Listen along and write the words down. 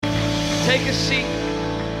Take a seat.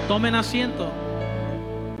 Tomen asiento.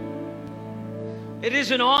 It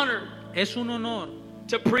is an honor Es un honor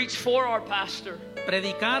to preach for our pastor.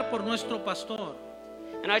 predicar por nuestro pastor.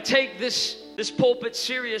 And I take this pulpit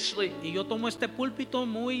seriously. Y yo tomo este púlpito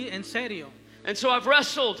muy en serio. And so I've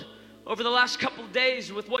wrestled over the last couple of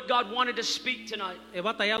days with what God wanted to speak tonight. He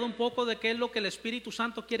batallado un poco de qué es lo que el Espíritu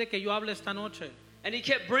Santo quiere que yo hable esta noche. And He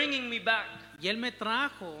kept bringing me back Y Él me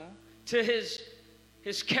trajo to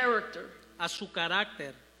His character. a su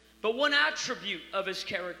carácter. But one attribute of His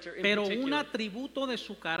character in Pero un particular, atributo de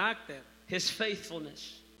su carácter, His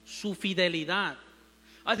faithfulness. su fidelidad.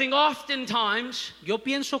 I think oftentimes Yo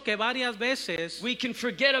pienso que varias veces we can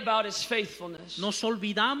forget about His faithfulness. nos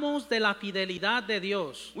olvidamos de la fidelidad de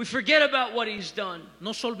Dios. We forget about what He's done.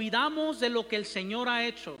 Nos olvidamos de lo que el Señor ha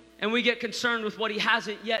hecho. And we get concerned with what He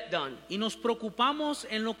hasn't yet done. Y nos preocupamos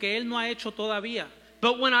en lo que Él no ha hecho todavía.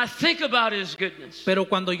 But when I think about His goodness, Pero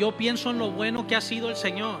cuando yo pienso en lo bueno que ha sido el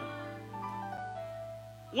Señor,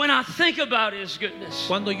 when I think about His goodness,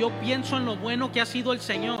 cuando yo pienso en lo bueno que ha sido el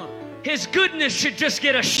Señor, His goodness should just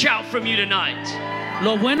get a shout from you tonight.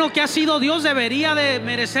 lo bueno que ha sido Dios debería de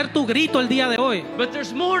merecer tu grito el día de hoy. But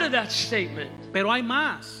there's more to that statement. Pero hay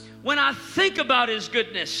más. When I think about His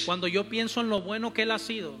goodness, Cuando yo pienso en lo bueno que Él ha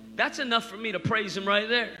sido, that's enough for me to praise Him right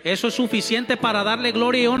there. eso es suficiente para darle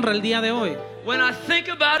gloria y honra el día de hoy. When I think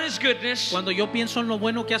about His goodness Cuando yo pienso en lo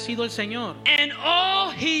bueno que ha sido el Señor and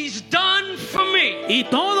all He's done for me, y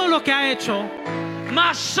todo lo que ha hecho,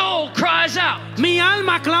 my soul cries out. mi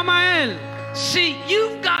alma clama a Él. See,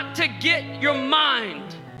 you've got to get your mind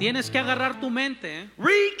Tienes que agarrar tu mente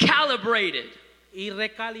recalibrated y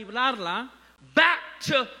recalibrarla back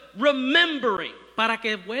to remembering para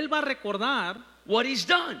que vuelva a recordar what He's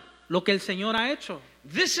done. lo que el Señor ha hecho.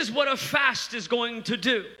 This is what a fast is going to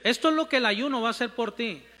do. Esto es lo que el ayuno va a hacer por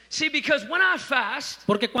ti. See, because when I fast,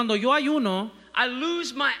 Porque cuando yo ayuno, I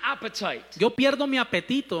lose my appetite yo pierdo mi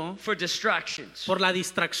apetito for distractions, por la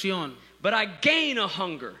distracción. but I gain a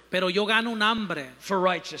hunger Pero yo gano un hambre for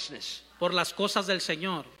righteousness. por las cosas del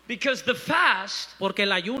Señor. Because the fast Porque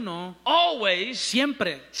el ayuno always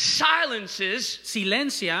siempre silences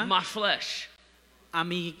silencia my flesh. a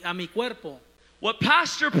mi cuerpo. What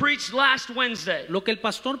Pastor preached last Wednesday Lo que el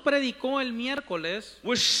pastor predicó el miércoles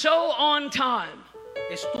was so on time,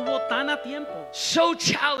 estuvo tan a tiempo, so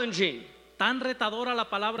challenging. tan retadora la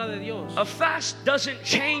palabra de Dios. A fast doesn't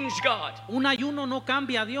change God. Un ayuno no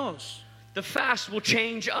cambia a Dios. The fast will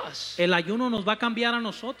change us. El ayuno nos va a cambiar a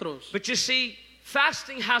nosotros. But you see,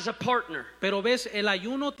 fasting has a partner. Pero ves, el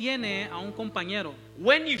ayuno tiene a un compañero.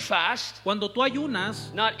 When you fast, Cuando tú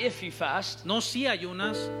ayunas, not if you fast, no si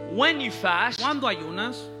ayunas, when you fast, cuando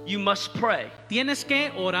ayunas, you must pray. tienes que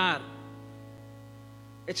orar.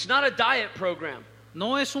 It's not a diet program.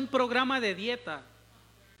 No es un programa de dieta.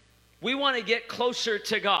 We want to get closer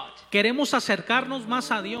to God. Queremos acercarnos más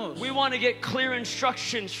a Dios. We want to get clear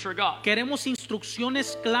instructions for God. Queremos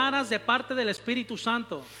instrucciones claras de parte del Espíritu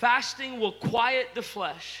Santo. Fasting will quiet the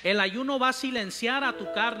flesh. El ayuno va a silenciar a tu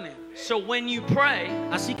carne. So when you pray,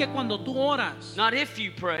 Así que cuando tú oras, not if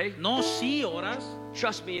you pray, no si oras,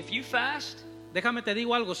 trust me, if you fast, déjame te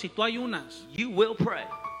digo algo, si tú ayunas, you will pray.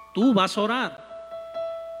 tú vas a orar,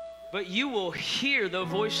 But you will hear the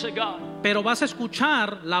voice of God pero vas a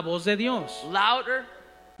escuchar la voz de Dios. louder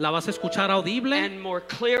La vas a escuchar audible, and more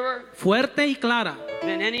clearer fuerte y clara,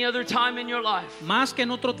 than any other time in your life más que en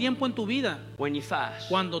otro tiempo en tu vida, when you fast.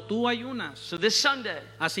 cuando tú ayunas. So this Sunday,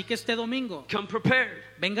 Así que este domingo, come prepared,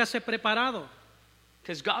 véngase preparado,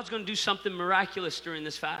 because God's going to do something miraculous during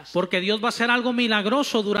this fast. porque Dios va a hacer algo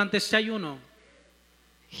milagroso durante este ayuno,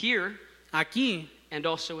 Here aquí and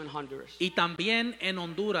also in Honduras. y también en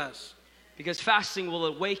Honduras. Because fasting will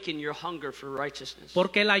awaken your hunger for righteousness.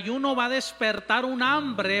 Porque el ayuno va a despertar un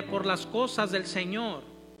hambre por las cosas del Señor.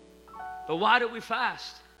 But why do we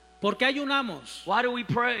fast? ¿Por qué ayunamos? Why do we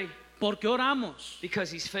pray? ¿Por qué oramos?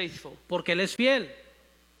 Because He's faithful. Porque Él es fiel.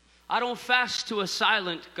 I don't fast to a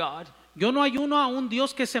silent God. Yo no ayuno a un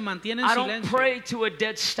Dios que se mantiene en I don't silencio. pray to a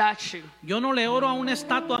dead statue. Yo no le oro a una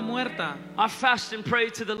estatua muerta. I fast and pray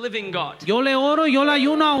to the living God. Yo le oro y yo le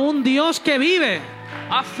ayuno a un Dios que vive.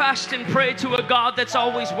 I fast and pray to a God that's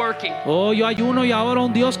always working. Oh, yo ayuno y oro a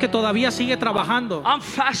un Dios que todavía sigue trabajando. I'm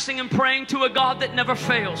fasting and praying to a God that never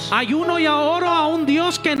fails. Ayuno y oro a un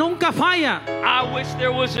Dios que nunca falla. I wish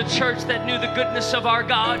there was a church that knew the goodness of our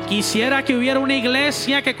God. Quisiera que hubiera una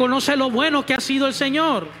iglesia que conoce lo bueno que ha sido el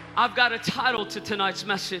Señor. I've got a title to tonight's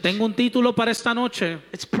message. Tengo un título para esta noche.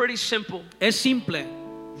 It's pretty simple. Es simple.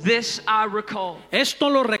 This I recall. Esto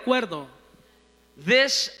lo recuerdo.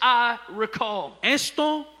 This I recall.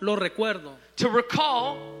 Esto lo recuerdo. To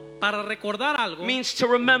recall Para recordar algo means to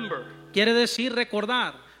remember. quiere decir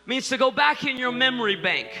recordar. Means to go back in your memory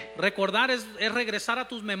bank. Recordar es regresar a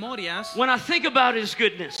tus memorias. When I think about His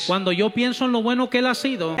goodness Cuando yo pienso en lo bueno que Él ha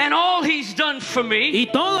sido and all He's done for me, y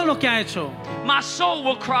todo lo que ha hecho, my soul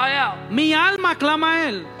will cry out. mi alma clama a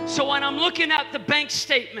Él. So when I'm looking at the bank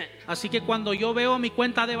statement, Así que cuando yo veo mi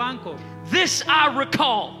cuenta de banco, this I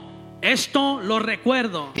recall. esto lo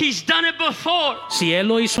recuerdo. He's done it before. Si Él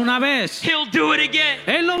lo hizo una vez, He'll do it again.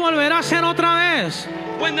 Él lo volverá a hacer otra vez.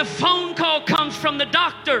 When the phone call comes from the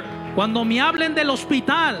doctor Cuando me hablen del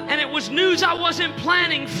hospital and it was news I wasn't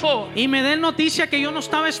planning for, y me den noticia que yo no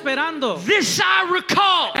estaba esperando, this I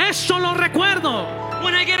recall. esto lo recuerdo.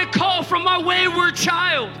 When I get a call from my wayward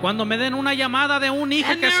child Cuando me den una llamada de un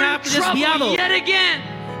hijo and que se they're ha in trouble desviado yet again,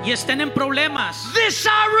 y estén en problemas, this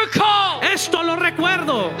I recall. esto lo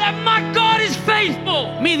recuerdo. That my God is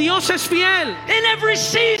faithful Mi Dios es fiel in every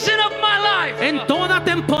season of my life. en toda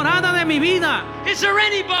temporada de mi vida. Is there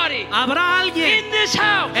anybody Habrá alguien in this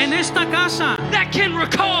house en esta casa that can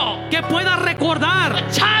recall que pueda recordar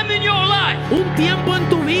a time in your life un tiempo en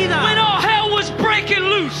tu when vida all hell was breaking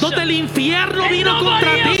loose donde el infierno and vino nobody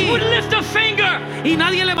contra else ti would lift a finger, y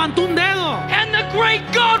nadie levantó un dedo? and the great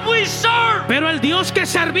God we serve Pero el Dios que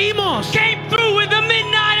servimos came through in the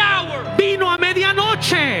midnight hour? vino a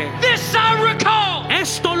medianoche. This I recall.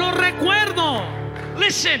 Esto lo recuerdo.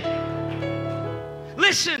 Listen,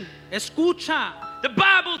 listen. Escucha. The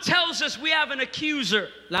Bible tells us we have an accuser.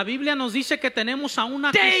 La Biblia nos dice que tenemos a un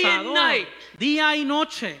Day and acusador night. día y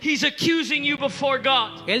noche. He's accusing you before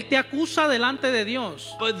God. Él te acusa delante de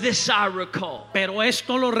Dios. But this I recall. Pero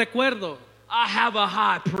esto lo recuerdo. I have a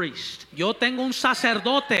high priest Yo tengo un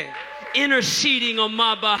sacerdote, interceding on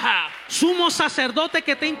my behalf. sumo sacerdote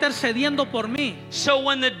que está intercediendo por mí. So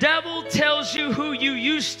when the devil tells you who you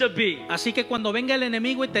used to be, Así que cuando venga el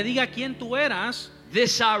enemigo y te diga quién tú eras,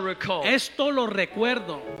 this I recall. esto lo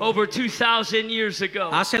recuerdo. Over 2,000 years ago,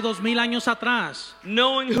 Hace 2000 años atrás,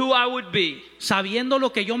 knowing who I would be, sabiendo lo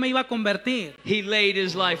que yo me iba a convertir, He laid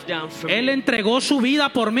His life down for Él me. entregó su vida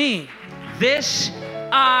por mí. This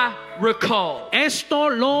I recall. Esto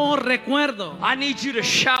lo recuerdo. I need you to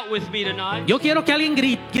shout with me tonight. Yo quiero que alguien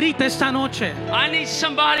grite esta noche. I need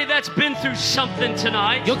somebody that's been through something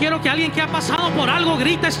tonight. Yo quiero que alguien que ha pasado por algo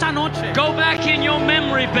grite esta noche. Go back in your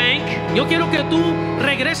memory bank. Yo quiero que tú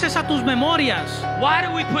regreses a tus memorias. Why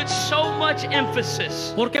do we put so much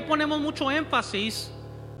emphasis ¿Por qué ponemos mucho énfasis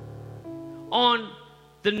on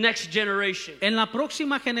the next generation? en la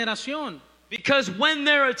próxima generación? Because when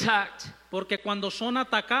they're attacked, Porque cuando son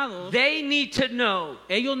atacados, they need to know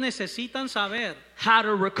ellos necesitan saber how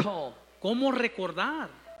to recall. cómo recordar.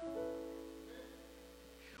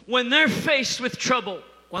 When they're faced with trouble,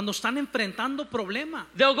 Cuando están enfrentando problemas,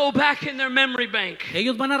 they'll go back in their memory bank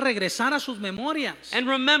ellos van a regresar a sus memorias and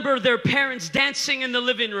remember their parents dancing in the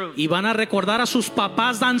living room, y van a recordar a sus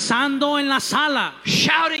papás danzando en la sala,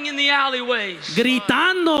 shouting in the alleyways,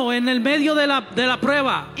 gritando en el medio de la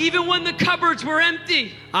prueba, even when the cupboards were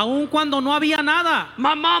empty. aun cuando no había nada.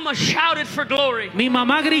 My mama shouted for glory. Mi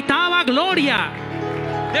mamá gritaba gloria.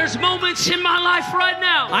 There's moments in my life right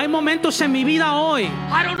now, Hay momentos en mi vida hoy,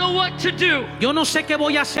 I don't know what to do, yo no sé qué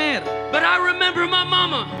voy a hacer, but I remember my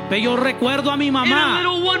mama pero yo recuerdo a mi in a mamá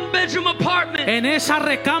little one-bedroom apartment en esa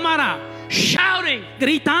recámara, shouting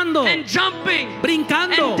gritando, and jumping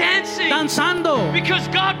brincando, and dancing danzando, because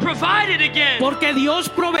God provided again. porque Dios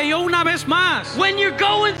proveyó una vez más. When you're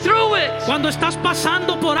going through it, Cuando estás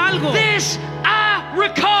pasando por algo, this I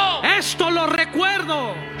recall. esto lo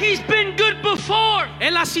recuerdo. He's been good before.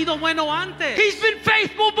 Él ha sido bueno antes. He's been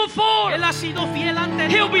faithful before. Él ha sido fiel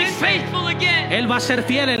He'll be anteriormente. faithful again. Él va a ser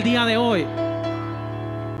fiel el día de hoy.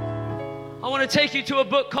 I want to take you to a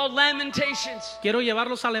book called Lamentations. Quiero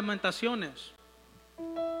llevarlos a Lamentaciones.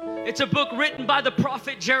 It's a book written by the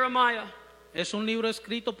prophet Jeremiah, Es un libro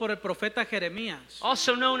escrito por el profeta Jeremías,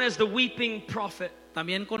 also known as the weeping prophet.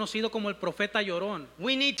 también conocido como el profeta llorón.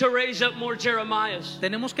 We need to raise up more Jeremiahs,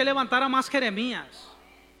 Tenemos que levantar a más Jeremías,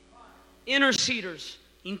 interceders,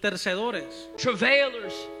 intercedores,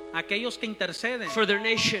 travailers aquellos que interceden for their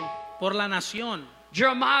nation. por la nación.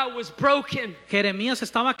 Jeremiah was broken Jeremías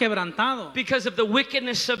estaba quebrantado because of the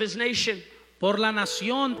wickedness of his nation, por la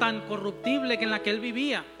nación tan corruptible en la que él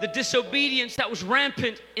vivía. the disobedience that was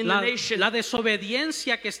rampant in the nation. La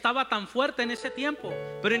desobediencia que estaba tan fuerte en ese tiempo.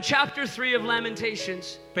 But in chapter 3 of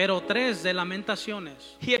Lamentations, Pero 3 de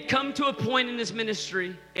Lamentaciones, he had come to a point in his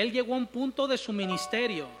ministry él llegó a un punto de su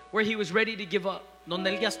ministerio where he was ready to give up. donde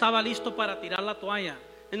él ya estaba listo para tirar la toalla.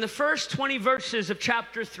 In the first 20 verses of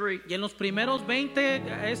chapter 3, Y en los primeros 20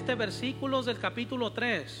 versículos del capítulo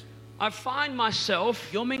 3, I find myself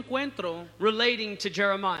yo me encuentro relating to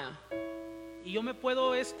Jeremiah. Y yo me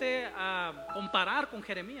puedo comparar con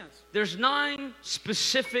Jeremías. There's 9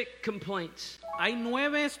 specific complaints. Hay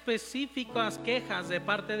 9 específicas quejas de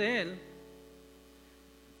parte de él.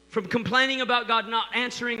 From complaining about God not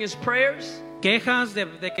answering his prayers. Quejas de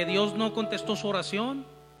que Dios no contestó su oración.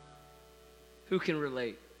 Who can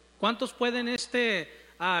relate? ¿Cuántos pueden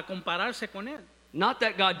compararse con él? Not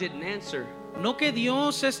that God didn't answer. No que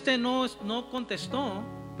Dios no contestó.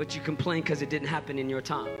 But you complain because it didn't happen in your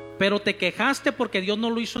time. Pero te quejaste porque Dios no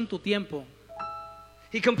lo hizo en tu tiempo.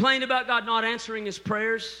 He complained about God not answering his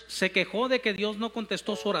prayers. Se quejó de que Dios no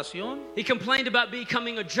contestó su oración. He complained about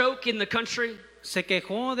becoming a joke in the country. Se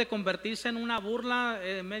quejó de convertirse en una burla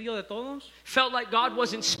en medio de todos. Felt like God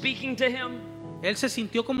wasn't speaking to him. Él se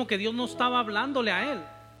sintió como que Dios no estaba hablándole a él.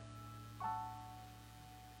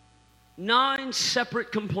 9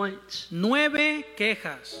 separate complaints. 9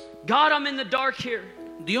 quejas. God, I'm in the dark here.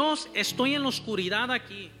 Dios, estoy en la oscuridad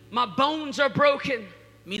aquí. My bones are broken.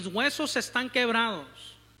 Mis huesos están quebrados.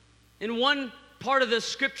 In one part of the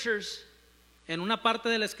scriptures, En una parte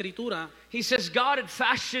de la escritura, he says God had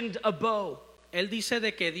fashioned a bow él dice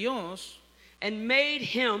de que Dios and made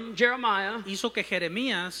him, Jeremiah, hizo que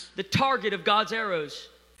Jeremías the target of God's arrows.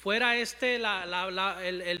 fuera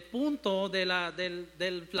el punto de la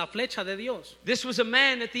flecha de Dios. This was a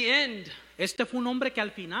man at the end. Este fue un hombre que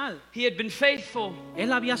al final, He had been faithful.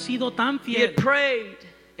 él había sido tan He fiel, had prayed.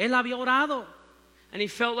 él había orado And he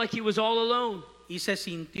felt like he was all alone. y se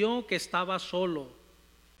sintió que estaba solo.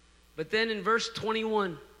 But then in verse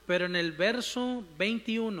 21, Pero en el verso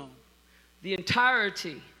 21, the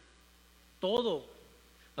entirety todo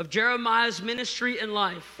of Jeremiah's ministry and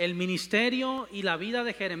life el ministerio y la vida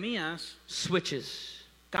de Jeremías switches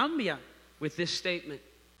cambia with this statement.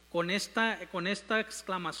 con esta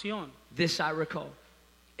exclamación. This I recall.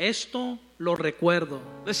 Esto lo recuerdo.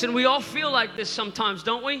 Listen, we all feel like this sometimes,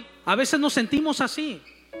 don't we? A veces nos sentimos así.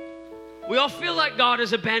 We all feel like God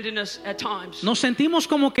has abandoned us at times. Nos sentimos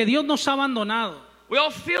como que Dios nos ha abandonado. We all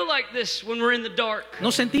feel like this when we're in the dark.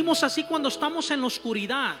 Nos sentimos así cuando estamos en la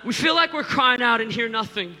oscuridad. We feel like we're crying out and hear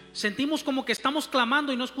nothing. Sentimos como que estamos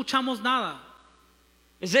clamando y no escuchamos nada.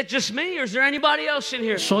 Is that just me or is there anybody else in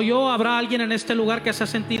here? ¿Soy yo? ¿Habrá alguien en este lugar que se ha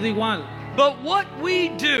sentido igual? But what we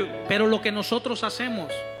do, Pero lo que nosotros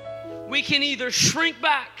hacemos, we can either shrink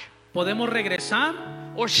back podemos regresar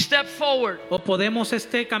or step forward. o podemos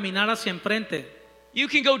caminar hacia enfrente. You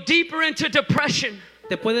can go deeper into depression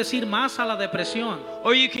Te puedes ir más a la depresión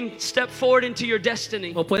or you can step forward into your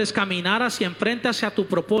destiny. o puedes caminar hacia enfrente hacia tu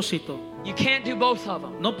propósito. You can't do both of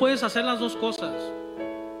them. No puedes hacer las dos cosas.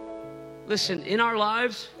 Listen, in our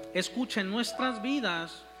lives, Escuchen, nuestras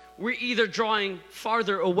vidas we're either drawing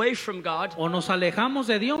farther away from God o nos alejamos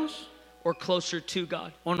de Dios or closer to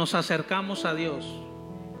God. o nos acercamos a Dios.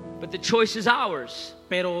 But the choice is ours.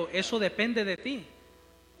 Pero eso depende de ti.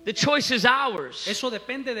 The choice is ours. Eso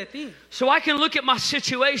depende de ti. So I can look at my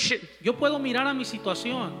situation Yo puedo mirar a mi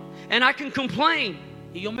situación and I can complain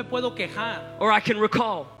y yo me puedo quejar or I can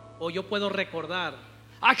recall. o yo puedo recordar.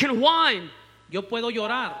 I can whine Yo puedo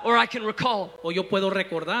llorar or I can recall. o yo puedo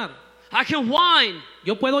recordar. I can whine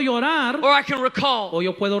Yo puedo llorar or I can recall. o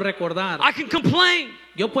yo puedo recordar. I can complain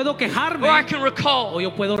Yo puedo quejarme or I can o recall.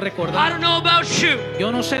 yo puedo I recordar. don't know about you,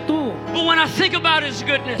 Yo no sé tú, but when I think about His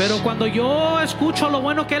goodness pero cuando yo escucho lo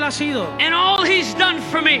bueno que Él ha sido and all He's done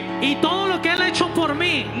for me, y todo lo que Él ha hecho por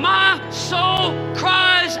mí, my soul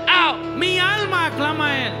cries out. mi alma aclama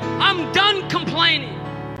a Él. I'm done complaining.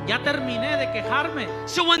 Ya terminé de quejarme.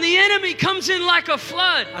 So when the enemy comes in like a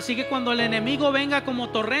flood, Así que cuando el enemigo venga como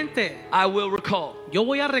torrente, I will recall. yo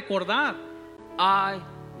voy a recordar. I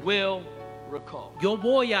will recall. Yo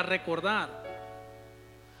voy a recordar.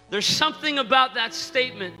 There's something about that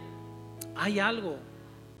statement. Hay algo.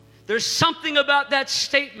 There's something about that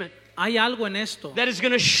statement Hay algo en esto that is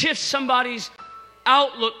going to shift somebody's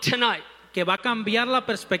outlook tonight. que va a cambiar la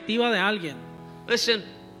perspectiva de alguien. Listen,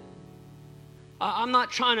 I'm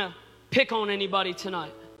not trying to pick on anybody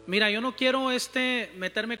tonight, Mira, yo no quiero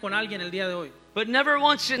meterme con alguien el día de hoy, but never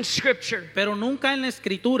once in Scripture pero nunca en la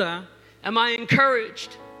escritura am I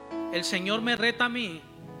encouraged el Señor me reta a mí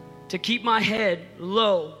to keep my head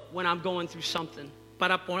low when I'm going through something.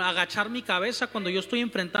 para agachar mi cabeza cuando yo estoy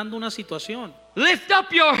enfrentando una situación. Lift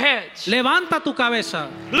up your heads. Levanta tu cabeza,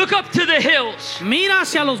 Look up to the hills. mira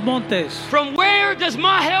hacia los montes. From where does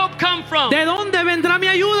my help come from? ¿De dónde vendrá mi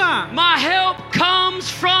ayuda? My help comes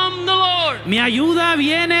from the Lord. Mi ayuda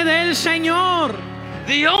viene del Señor.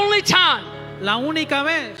 The only time La única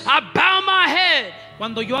vez I bow my head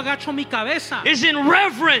cuando yo agacho mi cabeza is in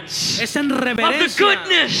reverence es en of the reverencia,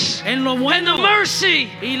 goodness en lo and the bueno mercy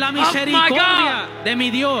y la of my misericordia God. de mi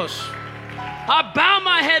Dios. I bow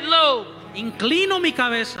my head low Inclino mi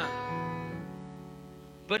cabeza,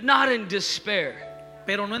 but not in despair,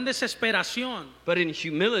 pero no en desesperación, but in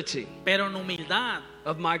humility pero en humildad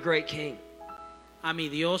of my great King. a mi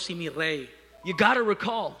Dios y mi Rey. You got to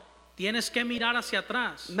recall. Tienes que mirar hacia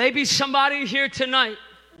atrás. Maybe somebody here tonight,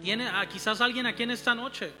 Quizás alguien aquí en esta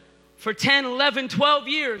noche, for 10, 11, 12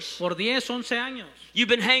 years, por 10, 11 años, you've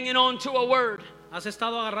been hanging on to a word, has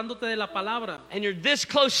estado agarrándote de la palabra, and you're this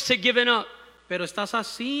close to giving up. pero estás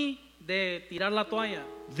así de tirar la toalla.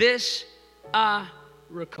 This I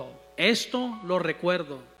recall. Esto lo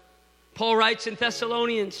recuerdo. Paul writes in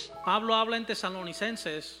Thessalonians, Pablo habla en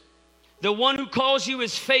Tesalonicenses, the one who calls you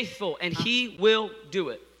is faithful, and he will do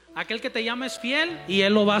it. aquel que te llama es fiel y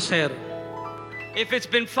él lo va a hacer. If it's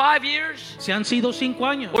been 5 years, Si han sido 5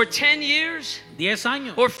 años, or 10 years, 10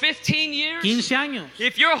 años, or 15 years, 15 años,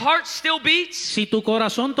 if your heart still beats, si tu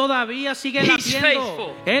corazón todavía sigue He's latiendo,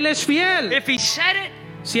 faithful. él es fiel. if he said it,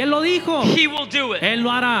 Si él lo dijo, he will do it. él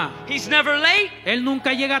lo hará. He's never late. Él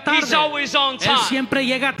nunca llega He's tarde. always on Él time. siempre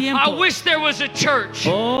llega a I tiempo. wish there was a church.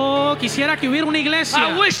 Oh, quisiera que hubiera una iglesia.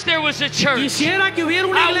 I wish there was a church. Quisiera que hubiera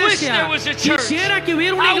una I wish iglesia. there was a church. Quisiera que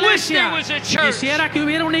hubiera una I wish iglesia. there was a church. Quisiera que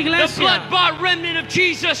hubiera una The iglesia. blood-bought remnant of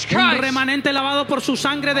Jesus Un Christ remanente lavado por su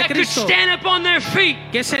sangre de that could Cristo. stand up on their feet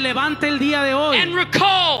Que se levante el día de hoy and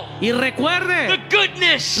recall y the recuerde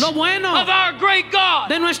goodness lo bueno of our great God.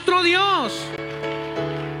 de nuestro Dios.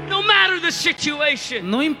 No matter the situation,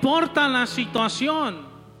 No importa la situación.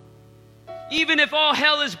 even if all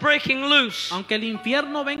hell is breaking loose, Aunque el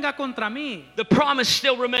infierno venga contra mí, the promise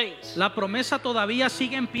still remains. la promesa todavía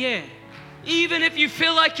sigue en pie. Even if you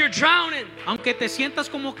feel like you're drowning, Aunque te sientas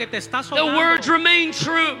como que te estás the words ahogando, remain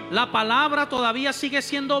true. la palabra todavía sigue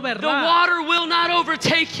siendo The verdad. water will not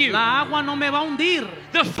overtake you. La agua no me va a hundir.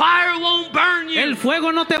 The fire won't burn El you.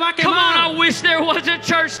 fuego no te va a Come on, I quemar. wish there was a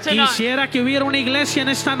church tonight. Quisiera que hubiera una iglesia en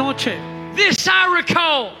esta noche. This I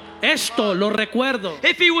recall. Esto lo recuerdo.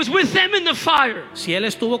 If he was with them in the fire, Si Él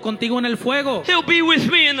estuvo contigo en el fuego, he'll be with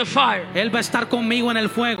me in the fire. Él va a estar conmigo en el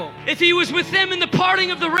fuego. If he was with them in the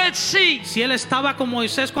parting of the Red Sea, Si Él estaba con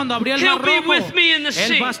Moisés cuando abrió el He'll mar be rojo, with me in the Él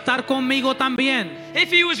sea. va a estar conmigo también.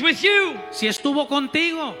 if he was with you, Si estuvo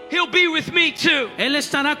contigo, he'll be with me too. Él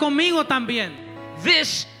estará conmigo también.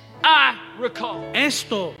 This I recall.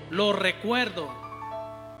 Esto lo recuerdo.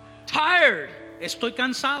 Tired Estoy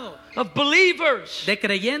cansado of believers de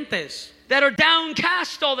creyentes that are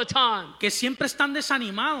downcast all the time. que siempre están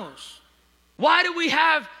desanimados. Why do we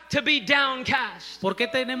have to be downcast? ¿Por qué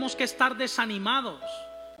tenemos que estar desanimados?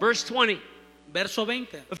 Verse 20 Verso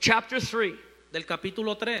 20 of chapter 3. del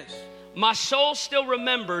capítulo 3. My soul still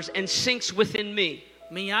remembers and sinks within me.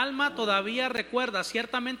 Mi alma todavía recuerda,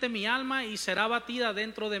 ciertamente mi alma, y será batida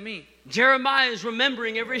dentro de mí. Jeremiah is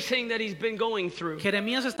remembering everything that he's been going through.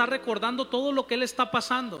 Jeremías está recordando todo lo que él está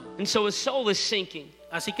pasando. And so his soul is sinking.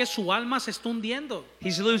 Así que su alma se está hundiendo.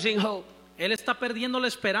 He's losing hope. Él está perdiendo la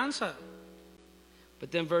esperanza.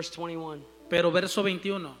 But then verse 21. Pero verso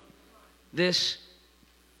 21. This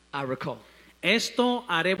I recall. Esto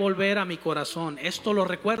haré volver a mi corazón. Esto lo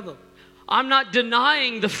recuerdo. I'm not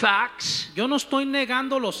denying the facts, Yo no estoy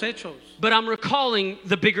negando los hechos, but I'm recalling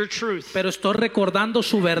the bigger truth. pero estoy recordando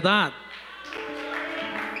su verdad.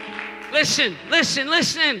 Listen, listen,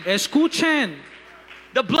 listen. Escuchen.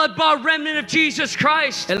 The blood-bought remnant of Jesus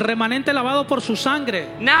Christ. El remanente lavado por su sangre.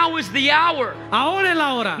 Now is the hour. Ahora es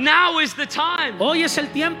la hora. Now is the time. Hoy es el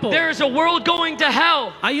tiempo. There is a world going to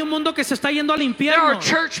hell. Hay un mundo que se está yendo al There are infierno.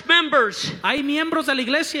 church members Hay miembros de la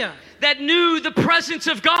iglesia that knew the presence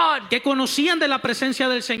of God, que conocían de la presencia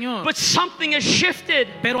del Señor, but something has shifted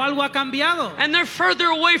pero algo ha cambiado and they're further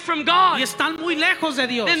away from y God están muy lejos de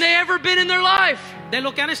Dios, than they ever been in their life. de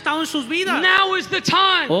lo que han estado en sus vidas. Now is the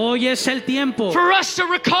time Hoy es el tiempo for us to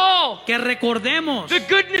recall que recordemos the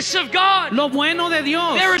goodness of God. lo bueno de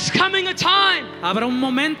Dios. There is coming a time Habrá un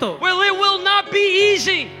momento where it will not be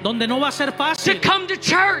easy donde no va a ser to fácil come to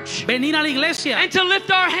church venir a la iglesia, and to lift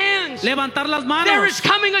our hands. levantar las There is manos.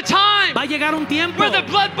 coming a time Va a llegar un tiempo where the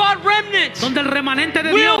blood-bought remnant donde el remanente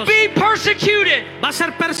de will Dios be persecuted. va a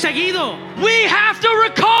ser perseguido. We have to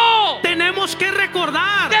recall Tenemos que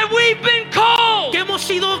recordar that we've been called que hemos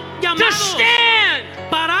sido to llamados stand.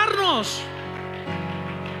 pararnos.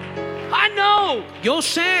 I know Yo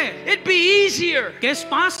sé it'd be easier que es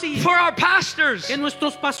fácil for our pastors que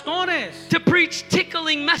nuestros pastores to preach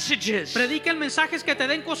tickling messages. prediquen mensajes que te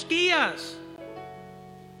den cosquillas.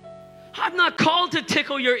 I'm not called to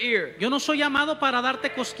tickle your ear. Yo no soy llamado para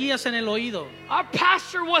darte cosquillas en el oído. Our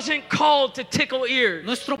pastor wasn't called to tickle ears,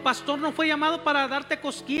 Nuestro pastor no fue llamado para darte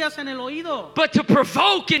cosquillas en el oído, but to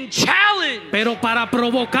provoke and challenge. pero para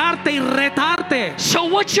provocarte y retarte. So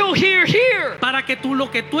what you'll hear here Para que lo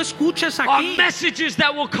que tú escuches are aquí, messages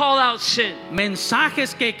that will call out sin.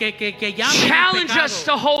 mensajes que llamen al Challenge us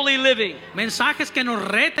to pecado. holy living. Mensajes que nos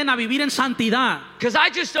reten a vivir en santidad. Because I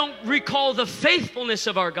just don't recall the faithfulness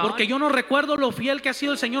of our God. Porque yo no recuerdo lo fiel que ha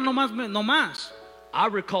sido el Señor nomás. I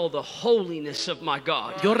recall the holiness of my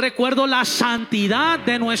God. Yo recuerdo la santidad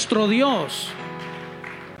de nuestro Dios.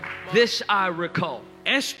 This I recall.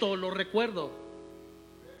 Esto lo recuerdo.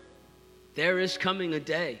 There is coming a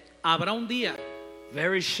day, Habrá un día,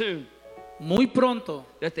 very soon, muy pronto,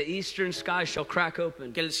 that the eastern sky shall crack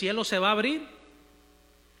open que el cielo se va a abrir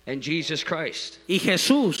and Jesus Christ y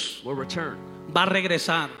Jesús will return. va a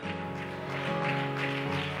regresar.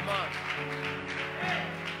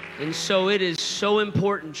 And so it is so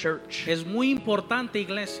important, church, Es muy importante,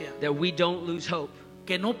 iglesia, that we don't lose hope,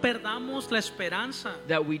 que no perdamos la esperanza,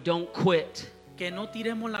 that we don't quit, que no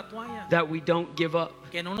tiremos la toalla, that we don't give up.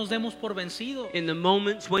 que no nos demos por vencidos. In the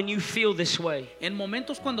moments when you feel this way, En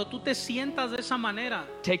momentos cuando tú te sientas de esa manera,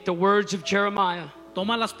 take the words of Jeremiah,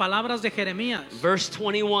 toma las palabras de Jeremías, verse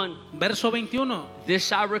 21. verso 21.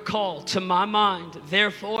 This I recall to my mind,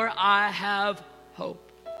 therefore I have hope.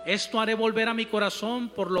 Esto haré volver a mi corazón,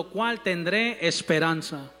 por lo cual tendré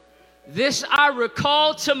esperanza. This I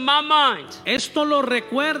recall to my mind, Esto lo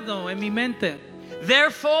recuerdo en mi mente.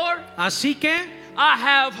 therefore Así que I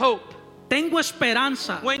have hope. tengo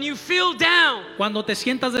esperanza. When you feel down, Cuando te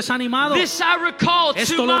sientas desanimado, this I recall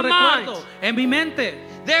esto to lo my mind, recuerdo en mi mente.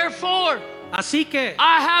 therefore Así que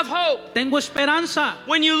I have hope. tengo esperanza.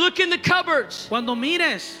 When you look in the cupboards Cuando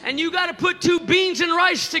mires, and you got to put 2 beans and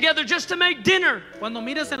rice together just to make dinner, cuando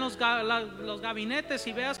mires en los gabinetes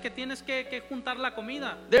y veas que tienes que juntar la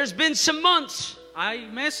comida. there's been some months Hay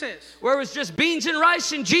meses where it was just beans and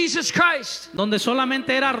rice and Jesus Christ. donde solamente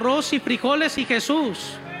era arroz y frijoles y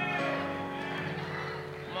Jesús.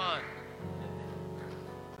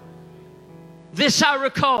 This I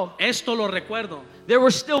recall. Esto lo recuerdo. There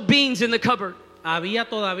were still beans in the cupboard. Había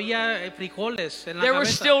todavía frijoles en la There was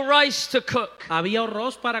cabeza. still rice to cook. Había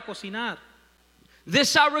arroz para cocinar.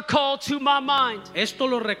 This I recall to my mind Esto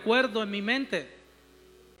lo recuerdo en mi mente.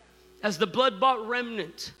 as the blood-bought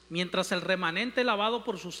remnant. Mientras el remanente lavado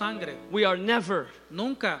por su sangre. We are never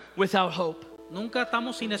Nunca without hope.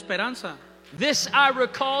 estamos sin esperanza. This I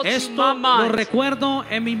recall to Esto my lo mind. recuerdo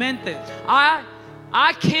en mi mente.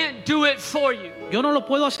 I can't do it for you. Yo no lo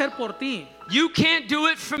puedo hacer por ti. You can't do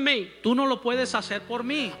it for me. Tú no lo puedes hacer por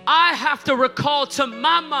mí. I have to recall to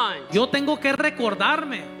my mind Yo tengo que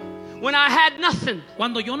recordarme. when I had nothing,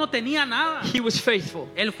 Cuando yo no tenía nada, He was faithful.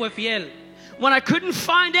 Él fue fiel. When I couldn't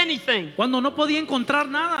find anything, Cuando no podía encontrar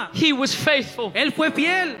nada, He was faithful. Él fue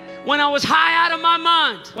fiel. When I was high out of my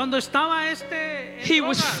mind, Cuando estaba en He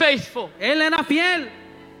was drogas, faithful. Él era fiel.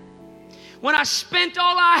 When I spent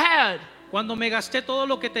all I had, Cuando me gasté todo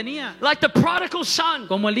lo que tenía, like the prodigal son,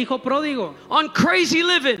 como el hijo pródigo, on crazy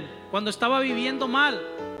living, cuando estaba viviendo mal,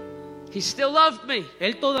 He still loved me.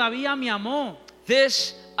 Él todavía me amó.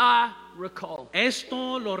 This I recall.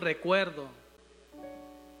 Esto lo recuerdo.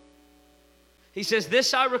 He says,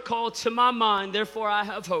 this I recall to my mind, therefore I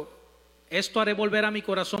have hope. Esto haré volver a mi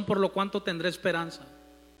corazón, por lo cuanto tendré esperanza.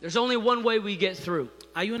 There's only one way we get through.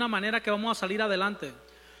 Hay una manera que vamos a salir adelante.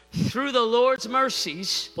 Through the Lord's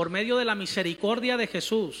mercies, Por medio de la misericordia de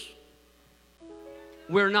Jesús,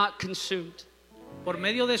 we're not consumed. por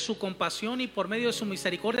medio de su compasión y por medio de su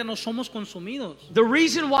misericordia no somos consumidos. The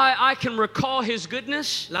reason why I can recall His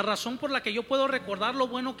goodness La razón por la que yo puedo recordar lo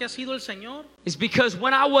bueno que ha sido el Señor is because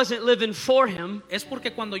when I wasn't living for Him, es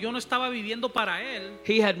porque cuando yo no estaba viviendo para Él,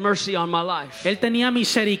 He had mercy on my life. Él tenía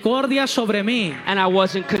misericordia sobre mí And I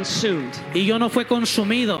wasn't consumed. y yo no fui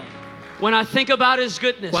consumido. When I think about His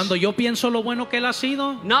goodness, Cuando yo pienso lo bueno que Él ha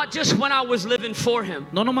sido, not just when I was living for Him,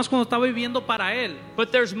 no nomás cuando estaba viviendo para Él,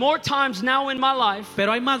 but there's more times now in my life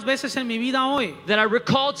pero hay más veces en mi vida hoy that I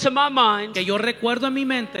recall to my mind que yo recuerdo en mi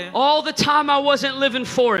mente all the time I wasn't living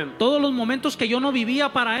for Him. todos los momentos que yo no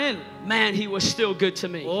vivía para Él. Man, He was still good to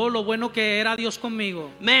me. Oh, lo bueno que era Dios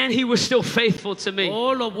conmigo. Man, He was still faithful to me.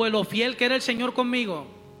 Oh, lo fiel que era el Señor conmigo.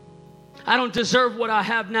 I don't deserve what I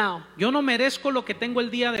have now, Yo no merezco lo que tengo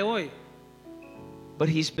el día de hoy, but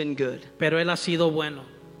He's been good. pero Él ha sido bueno.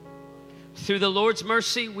 Through the Lord's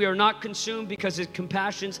mercy, we are not consumed because His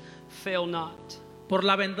compassions fail not. Por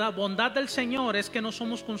la bondad del Señor es que no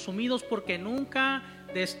somos consumidos porque nunca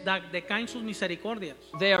decaen sus misericordias.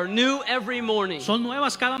 They are new every morning. Son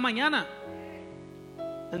nuevas cada mañana.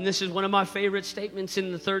 And this is one of my favorite statements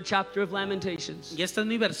in the 3rd chapter of Lamentations. Y este es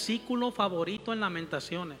mi versículo favorito en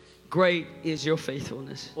Lamentaciones. Great is your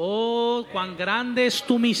faithfulness. Oh, cuán grande es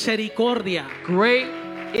tu misericordia. Great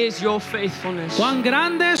is your faithfulness. Cuán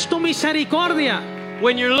grande es tu misericordia.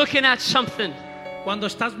 When you're looking at something Cuando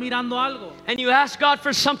estás mirando algo and you ask God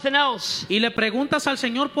for something else y le preguntas al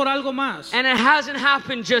Señor por algo más and it hasn't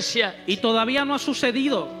happened just yet. y todavía no ha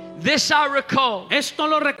sucedido. This I recall. Esto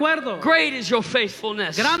lo recuerdo. Great is your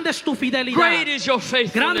faithfulness. Grande es tu fidelidad. Great is your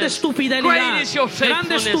faithfulness. Grande es tu fidelidad. Great is your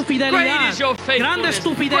Grande es faithfulness. tu fidelidad. Great is your Grande es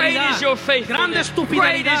tu faithfulness. fidelidad.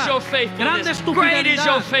 Great is your faithfulness. Grande es tu Great is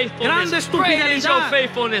your fidelidad. Grande es faithfulness. tu Great is your fidelidad.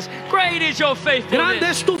 faithfulness. Great is your faithfulness. Grande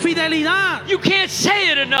es tu fidelidad. You can't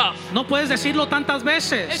say it enough. No puedes decirlo tantas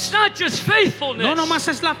veces. It's not just faithfulness. No nomás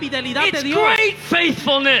es la fidelidad It's de Dios. great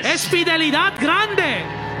faithfulness. Es fidelidad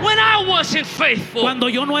grande. When I wasn't faithful, Cuando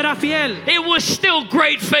yo no era fiel, it was still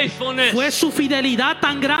great faithfulness. fue su fidelidad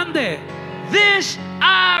tan grande. This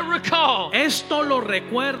I recall. Esto lo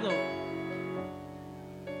recuerdo.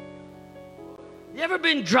 You ever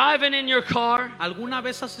been driving in your car ¿Alguna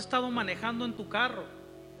vez has estado manejando en tu carro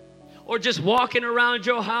or just walking around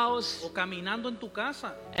your house o caminando en tu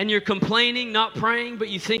casa and you're complaining, not praying, but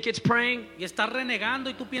you think it's praying? y estás renegando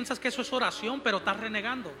y tú piensas que eso es oración, pero estás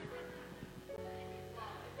renegando?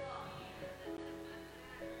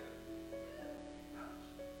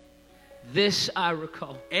 This I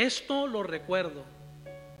recall. Esto lo recuerdo.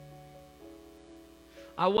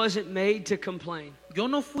 I wasn't made to complain. Yo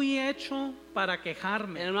no fui hecho para And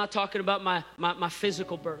quejarme. I'm not talking about my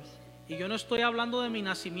physical birth, Y yo no estoy hablando de mi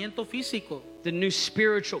nacimiento físico. the new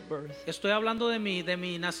spiritual birth. Estoy hablando de mi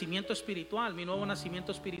nacimiento espiritual, mi nuevo nacimiento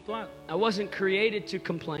espiritual. I wasn't created to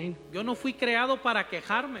complain. Yo no fui creado para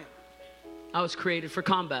quejarme. I was created for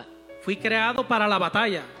combat. Fui creado para la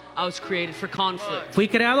batalla. I was created for conflict. Fui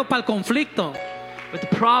creado para el conflicto. But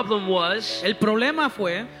the problem was El problema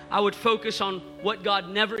fue, I would focus on what God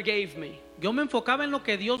never gave me yo me enfocaba en lo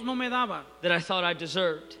que Dios no me daba, that I thought I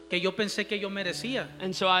deserved. que yo pensé que yo merecía.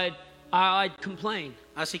 And so I'd complain.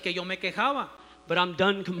 Así que yo me quejaba. But I'm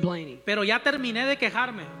done complaining. Pero ya terminé de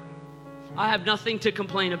quejarme. I have nothing to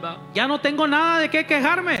complain about Ya no tengo nada de qué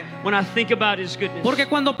quejarme. when I think about His goodness Porque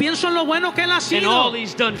cuando pienso en lo bueno que Él ha and all sido,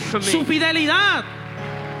 He's done for su me. fidelidad,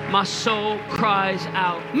 My soul cries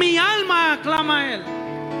out. mi alma aclama a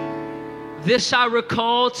Él. This I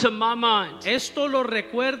recall to my mind. Esto lo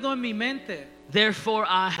recuerdo en mi mente. Therefore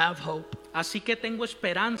I have hope. Así que tengo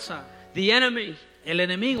esperanza. The enemy El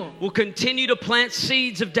enemigo, will continue to plant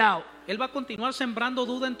seeds of doubt. él va a continuar sembrando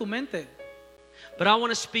duda en tu mente. But I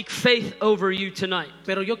want to speak faith over you tonight.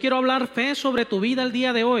 Pero yo quiero hablar fe sobre tu vida el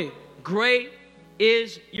día de hoy. Great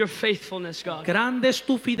is your faithfulness, God. Grande es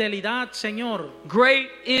tu fidelidad, Señor. Great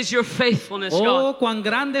is your faithfulness, Oh, God. cuán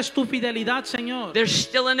grande es tu fidelidad, Señor. There's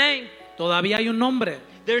still a name. Todavía hay un nombre.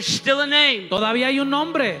 There's still a name. Todavía hay un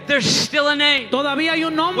nombre. There's still a name. Todavía hay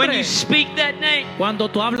un When nombre. you speak that name, Cuando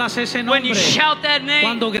tú hablas ese when you nombre, shout that name,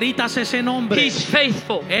 cuando gritas ese nombre, He's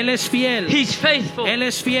faithful. Él es fiel. He's faithful. Él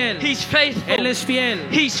es fiel. He's faithful. Él es fiel.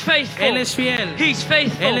 He's faithful. Él es fiel. He's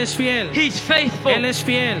faithful. Él es fiel. He's faithful. Él es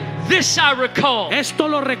fiel. This I recall. Esto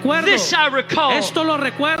lo recuerdo. This I recall. Esto lo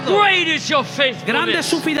recuerdo. Great is your Grande es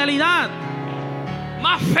su faithfulness. fidelidad.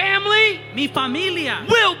 My family Mi familia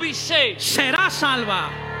will be saved. será salva.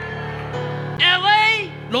 LA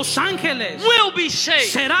Los Ángeles will be saved.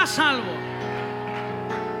 será salvo.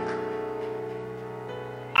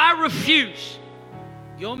 I refuse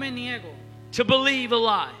Yo me niego to believe a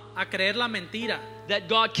lie a creer la mentira that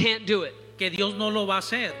God can't do it. que Dios no lo va a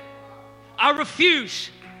hacer. I refuse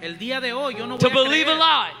El día de hoy yo no to voy a believe a creer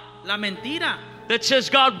lie la mentira that says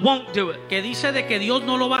God won't do it. que dice de que Dios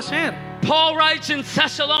no lo va a hacer. Paul writes in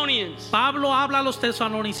Thessalonians, Pablo habla a los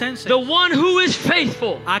tesalonicenses. the one who is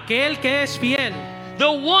faithful, Aquel que es fiel,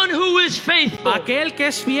 the one who is faithful, aquel que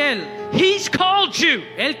es fiel, He's called you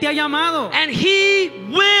Él te ha llamado and He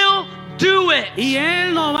will do it. y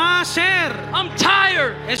Él lo va a hacer. I'm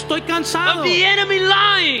tired Estoy of cansado the enemy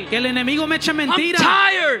lying. que el enemigo me eche I'm mentira.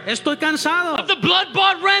 tired Estoy cansado of the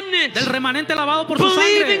blood-bought remnant del remanente lavado por su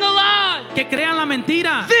believing sangre a lie. que crean la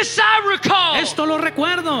mentira. This I recall. Esto lo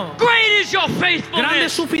recuerdo. Great is your Grande es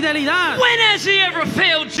faithfulness. su fidelidad. When has He ever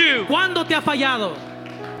failed you? ¿Cuándo te ha fallado?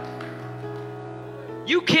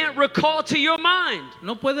 You can't recall to your mind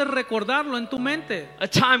No puedes recordarlo en tu mente. a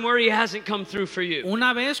time where He hasn't come through for you.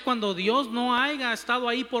 Una vez cuando Dios no haya estado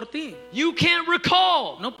ahí por ti. You can't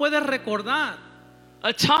recall No puedes recordar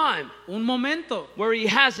a time un momento where He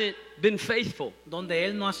hasn't been faithful. donde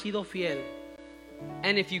Él no ha sido fiel.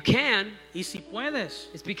 And if you can, Y si puedes,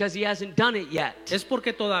 it's because he hasn't done it yet. es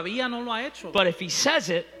porque todavía no lo ha hecho. But if he says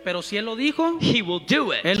it, Pero si Él lo dijo, he will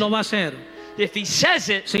do it. Él lo va a hacer. If he says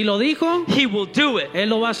it, Si lo dijo, he will do it. Él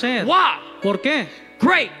lo va a hacer. Why? ¿Por qué?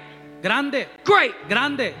 Great, Grande, great,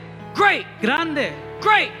 grande, great, grande,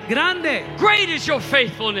 great. grande. Great is your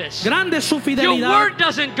faithfulness. Grande es su Your fidelidad. word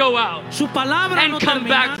doesn't go out Su palabra and no come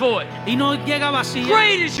back termina void. y no llega vacía.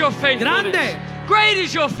 Great is your faithfulness. Grande. Great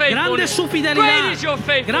is your Grande es faithfulness. su Great fidelidad. is your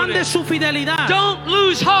Grande es faithfulness. su fidelidad. Don't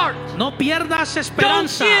lose heart. No pierdas Don't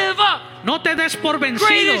esperanza. give up. No te des por Great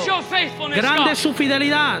vencido. is your faithfulness, Grande God. es su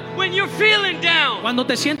fidelidad. When you're feeling down, Cuando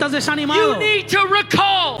te sientas you desanimado, need to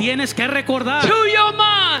recall tienes que recordar to your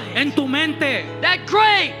mind en tu mente that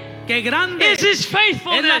great que grande is His es la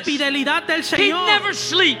faithfulness. fidelidad del He Señor. never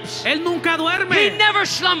sleeps. Él nunca He duerme. never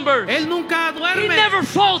slumbers. Él nunca He duerme. never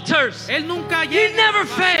falters. Él nunca llega never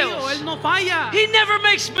vacío. fails. Él no falla. He never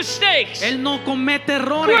makes mistakes. Él no comete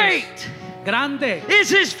errores. Great Grande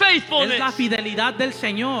is His es la faithfulness. fidelidad del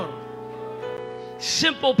Señor.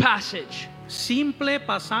 Simple passage, Simple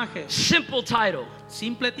pasaje, simple title.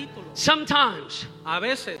 simple título. Sometimes A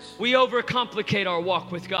veces we overcomplicate our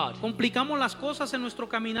walk with God. complicamos las cosas en nuestro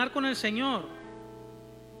caminar con el Señor.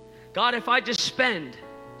 God, if I just spend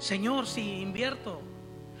Señor, si invierto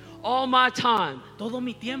all my time todo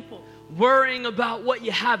mi tiempo worrying about what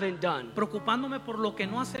you haven't done, preocupándome por lo que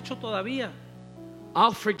no has hecho todavía,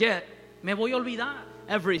 I'll forget me voy a olvidar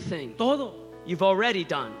everything todo you've already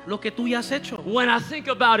done. lo que tú ya has hecho. When I think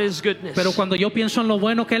about His goodness Pero cuando yo pienso en lo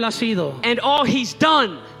bueno que Él ha sido and all He's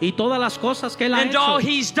done y todas las cosas que Él ha and all hecho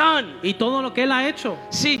He's done, y todo lo que Él ha hecho,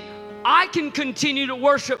 see, I can continue to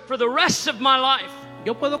worship for the rest of my life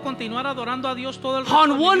yo puedo continuar adorando a Dios todo el resto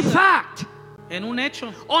de on mi one vida, fact, en un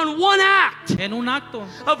hecho, on one act en un acto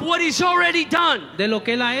of what He's already done. de lo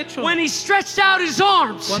que Él ha hecho. When He stretched out His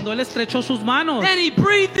arms Cuando Él estrechó sus manos and He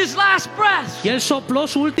breathed His last breath, y Él sopló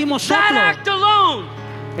su último that soplo, act alone,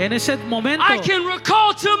 en ese momento I can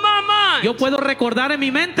recall to my yo mind puedo recordar en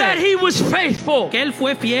mi mente that He was faithful. que Él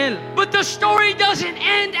fue fiel. But the story doesn't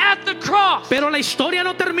end at the cross. Pero la historia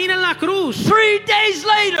no termina en la cruz. 3 days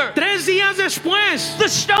later, 3 días después, the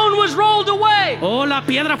stone was rolled away. oh, la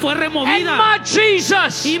piedra fue And removida. my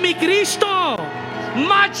Jesus, Y mi Cristo,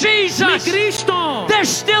 my mi Jesus, Cristo, there's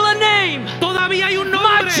still a name. todavía hay un My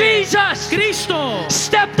nombre. Jesus Cristo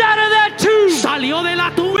stepped out of that tomb salió de la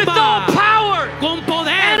with all tumba power con poder,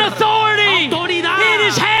 and authority autoridad in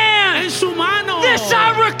His en hand. su mano. This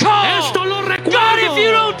I recall. Esto lo recuerdo. God, if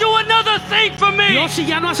you don't do another thing for me, Dios, si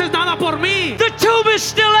ya no haces nada por mí, the tomb is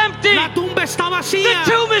still empty. la tumba está The vacía.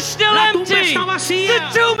 tomb is still La tumba empty. está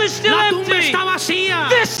vacía. The tomb is still La tumba empty. está vacía.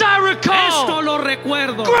 This I Esto recall. lo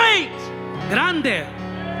recuerdo. Great Grande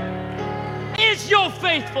is your es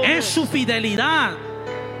faithfulness. su fidelidad.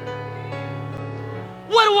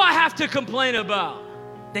 What do I have to complain about?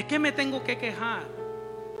 ¿De qué me tengo que quejar?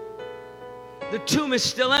 The tomb is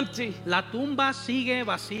still empty. La tumba sigue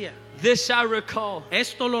vacía. This I recall.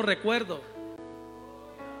 Esto lo recuerdo.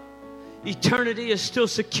 Eternity is still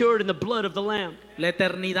secured in the blood of the Lamb. La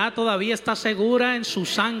eternidad todavía está segura en su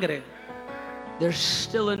sangre. There's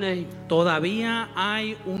still a name. Todavía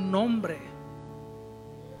hay un nombre.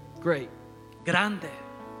 Great Grande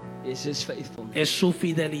is His faithfulness. es su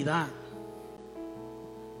fidelidad.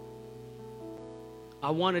 I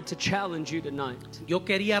wanted to challenge you tonight. Yo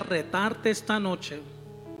quería retarte esta noche.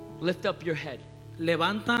 Lift up your head.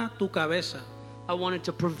 Levanta tu cabeza. I wanted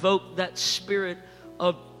to provoke that spirit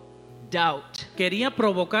of doubt Quería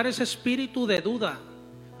provocar ese espíritu de duda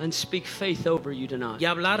and speak faith over you tonight. y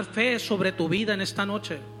hablar fe sobre tu vida en esta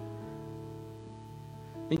noche.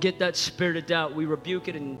 And get that spirit of doubt. We rebuke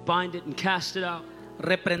it and bind it and cast it out.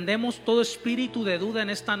 Reprendemos todo espíritu de duda en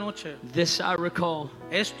esta noche. This I recall.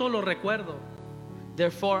 Esto lo recuerdo.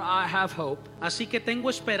 Therefore I have hope. Así que tengo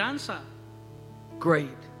esperanza. Great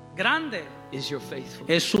Grande is your faithfulness.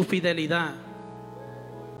 es su fidelidad.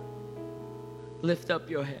 Lift up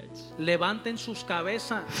your heads. Levanten sus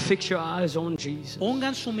cabezas. Fix your eyes on Jesus,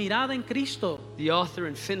 Pongan su mirada en Cristo, the author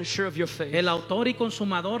and finisher of your faith. el autor y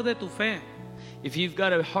consumador de tu fe. If you've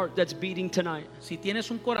got a heart that's beating tonight, Si tienes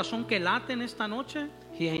un corazón que late en esta noche,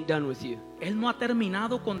 He ain't done with you. Él no ha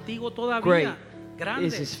terminado contigo Great todavía. Grande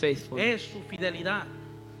is His faithfulness. es su fidelidad.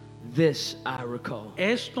 This I recall.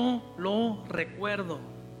 Esto lo recuerdo.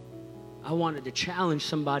 I wanted to challenge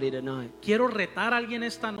somebody tonight. Quiero retar a alguien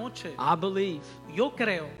esta noche. I believe Yo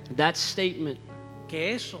creo that statement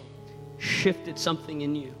que eso shifted something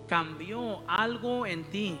in you. cambió algo en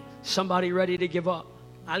ti. Somebody ready to give up.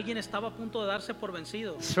 Alguien estaba a punto de darse por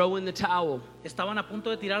vencido. Throw in the towel. Estaban a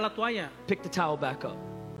punto de tirar la toalla. Pick the towel back up.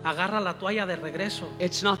 agarra la toalla de regreso.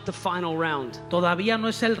 It's not the final round. Todavía no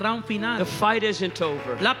es el round final. The fight isn't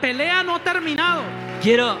over. La pelea no ha terminado.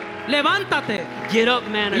 Get up. Levántate. Get up,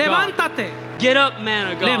 man of God. Levántate. Get up,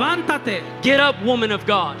 man of God. Levántate. Get up, woman of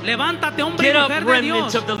God. Levántate, hombre Get y up, mujer de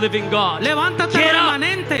remnants Dios. of the living God. Levántate, Get up.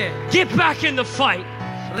 remanente. Get back in the fight.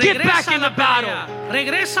 Get back Regresa a in la the battle. pelea.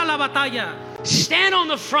 Regresa a la batalla. Stand on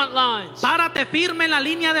the front lines. Párate firme en la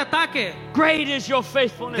línea de ataque. Great is your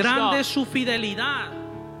faithfulness, Grande God. es su fidelidad.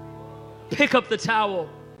 Pick up the towel.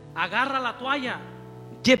 Agarra la toalla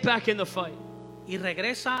Get back in the fight. y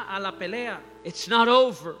regresa a la pelea. It's not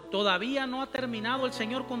over, Todavía no ha terminado el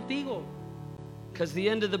Señor contigo, because the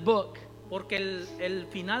end of the book porque el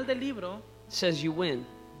final del libro says you win.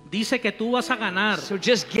 dice que tú vas a ganar. So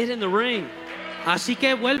just get in the ring. Así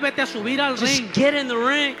que vuélvete a subir al ring. Just get in the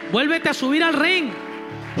ring. Vuélvete a subir al ring.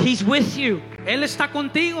 He's with you. Él está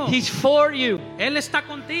contigo. He's for you. Él está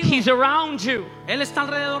contigo. He's around you. Él está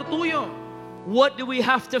alrededor tuyo. What do we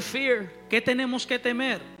have to fear? ¿Qué tenemos que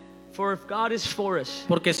temer? For if God is for us,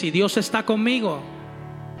 Porque si Dios está conmigo,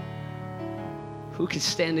 who can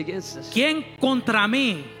stand against us? ¿quién contra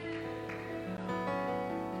mí?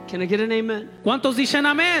 Can I get an amen? ¿Cuántos dicen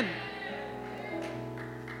amén?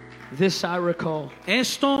 This I recall.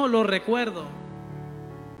 Esto lo recuerdo.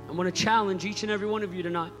 I'm going to challenge each and every one of you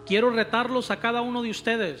tonight. Quiero retarlos a cada uno de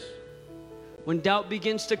ustedes. When doubt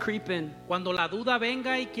begins to creep in, Cuando la duda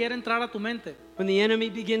venga y quiera entrar a tu mente, when the enemy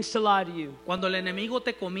begins to lie to you, cuando el enemigo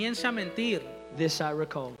te comience a mentir, this I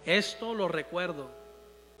recall. esto lo recuerdo.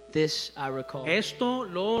 This I recall. Esto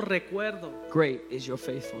lo recuerdo. Great is your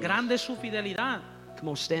faithfulness. Grande es su fidelidad. Come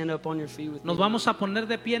on, stand up on your feet with Nos me. vamos a poner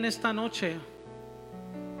de pie en esta noche.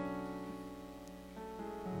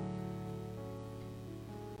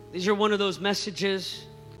 These are one of those messages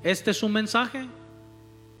Este es un mensaje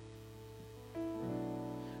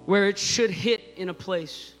where it should hit in a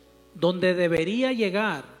place donde debería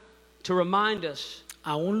llegar to remind us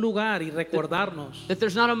a un lugar y recordarnos that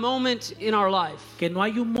there's not a moment in our life que no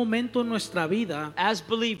hay un momento en nuestra vida as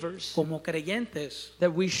believers como creyentes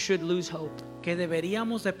that we should lose hope. que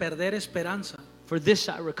deberíamos de perder esperanza, For this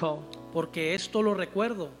I recall. porque esto lo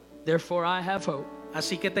recuerdo. Therefore I have hope.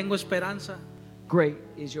 Así que tengo esperanza. Great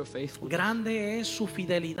is your faithfulness. Grande es su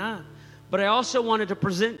fidelidad. But I also wanted to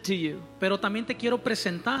present to you Pero también te quiero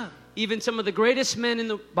presentar even some of the greatest men in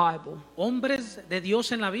the Bible hombres de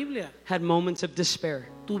Dios en la Biblia. had moments of despair,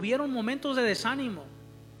 Tuvieron momentos de desánimo,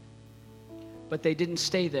 but they didn't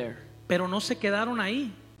stay there. pero no se quedaron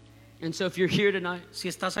ahí. And so if you're here tonight Si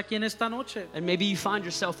estás aquí en esta noche and maybe you find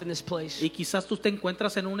yourself in this place, y quizás tú te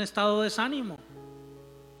encuentras en un estado de desánimo,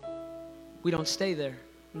 we don't stay there.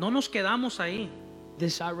 no nos quedamos ahí.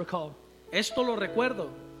 This I recall. Esto lo recuerdo.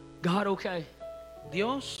 God, okay,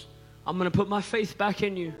 Dios, I'm going to put my faith back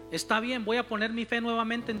in you está bien, voy a poner mi fe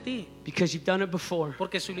nuevamente en ti, because you've done it before.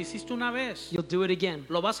 porque si lo hiciste una vez, You'll do it again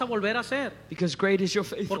lo vas a volver a hacer, because great is your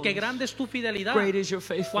porque faithfulness. grande es tu fidelidad. Great is your Cuán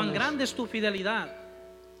faithfulness. grande es tu fidelidad.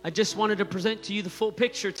 I just wanted to present to you the full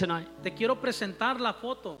picture tonight, Te quiero presentar la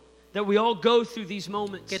foto that we all go through these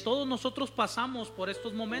moments. que todos nosotros pasamos por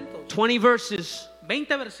estos momentos. 20 verses,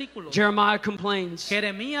 20 versículos. Jeremiah complains,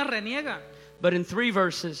 Jeremías reniega, but in 3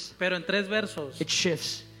 verses, pero en 3 versos it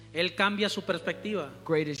shifts. él cambia su perspectiva.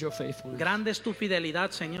 Great is your faithfulness. Grande es tu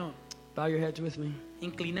fidelidad, Señor. Bow your heads with me.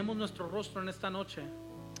 Inclinemos nuestro rostro en esta noche.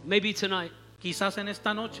 Maybe tonight Quizás en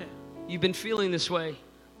esta noche you've been feeling this way,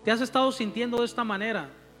 te has estado sintiendo de esta manera.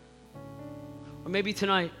 or maybe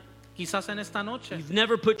tonight Quizás en esta noche you've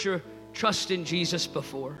never put your trust in Jesus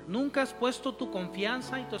before, nunca has puesto tu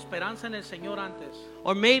confianza y tu esperanza en el Señor antes.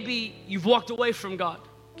 or maybe you've walked away from God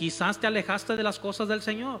Quizás te alejaste de las cosas del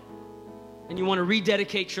Señor, and you want to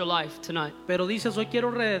rededicate your life tonight. pero dices, hoy quiero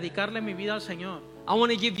rededicarle mi vida al Señor. I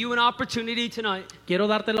want to give you an opportunity tonight Quiero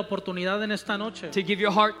darte la oportunidad en esta noche to give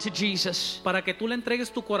your heart to Jesus. para que tú le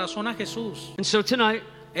entregues tu corazón a Jesús. And so tonight,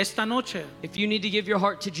 Esta noche, if you need to give your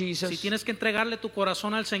heart to si Jesus, tienes que entregarle tu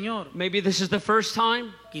corazón al Señor, maybe this is the first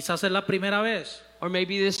time, quizás es la primera vez, or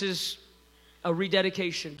maybe this is a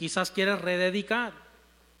rededication. quizás quieres rededicar,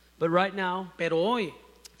 But right now, pero hoy,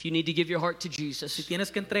 if you need to give your heart to si Jesus, tienes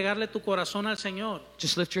que entregarle tu corazón al Señor,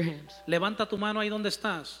 just lift your hands. levanta tu mano ahí donde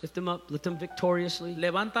estás, Lift them up. Lift them victoriously.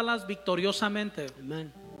 levántalas victoriosamente.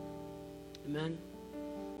 Amen. Amen.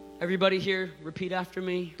 Everybody here, repeat after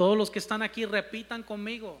me. Todos los que están aquí repitan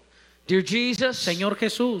conmigo. Dear Jesus, Señor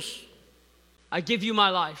Jesús, I give you my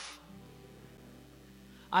life.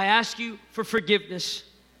 I ask you for forgiveness.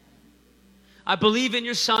 I believe in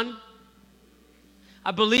your Son.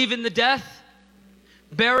 I believe in the death,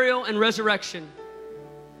 burial, and resurrection.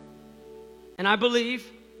 And I believe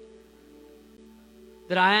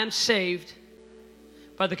that I am saved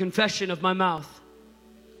by the confession of my mouth.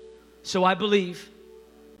 So I believe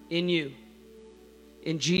in you.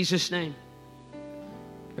 In Jesus' name.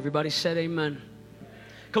 Everybody said amen.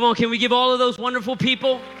 Come on, can we give all of those wonderful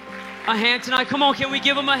people a hand tonight? Come on, can we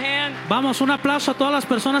give them a hand? Vamos, un aplauso a todas las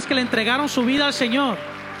personas que le entregaron su vida al Señor.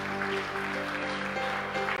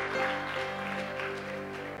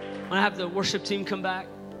 I'm going to have the worship team come back.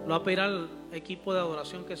 Lo voy a pedir al equipo de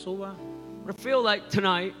adoración que suba. But I feel like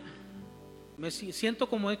tonight Me siento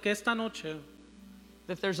como que esta noche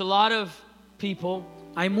that there's a lot of people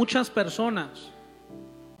hay muchas personas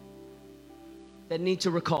that need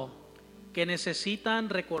to recall que necesitan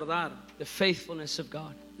recordar the faithfulness of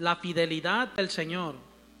God. la fidelidad del Señor.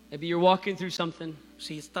 Maybe you're walking through something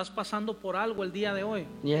Si estás pasando por algo el día de hoy,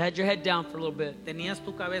 and you had your head down for a little bit. tenías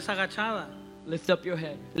tu cabeza agachada, Lift up your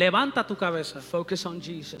head. levanta tu cabeza, Focus on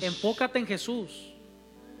Jesus. enfócate en Jesús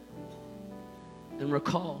And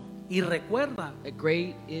recall y recuerda that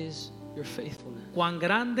great is your faithfulness. cuán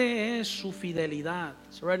grande es su fidelidad.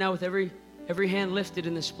 So right now with every hand lifted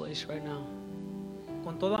in this place right now,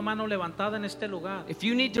 Con toda mano levantada en este lugar, if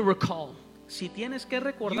you need to recall, si tienes que you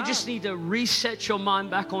recordar, just need to reset your mind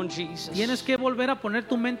back on Jesus. tienes que volver a poner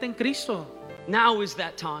tu mente en Cristo. Now is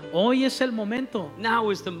that time. Hoy es el momento.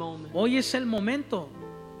 Now is the moment. Hoy es el momento.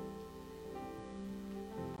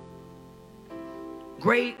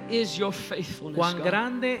 Great is your faithfulness, Cuán God.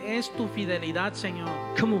 grande es tu fidelidad, Señor.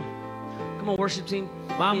 Come on, worship team.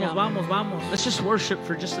 Vamos, Yeah. vamos. Let's just worship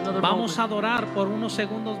for just another Vamos a moment. adorar por unos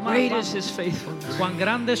segundos más. Great Vamos. is His faithfulness. Cuán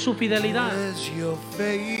grande es su fidelidad. Is your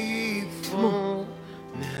faithfulness.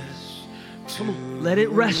 Come on, let it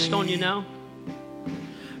rest on you now.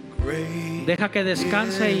 Great Deja que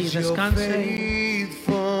descanse y is your descanse.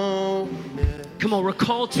 faithfulness. Come on,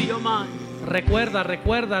 recall to your mind. Recuerda.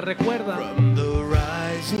 From the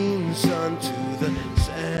rising sun to the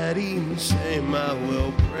setting same, I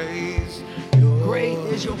will praise your Great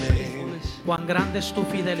is your name. faithfulness. Cuán grande es tu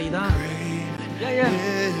fidelidad. Yeah, yeah.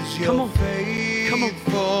 Is your Come on. Come on.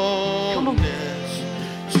 Come on.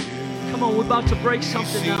 faithfulness Come on, we're about to break to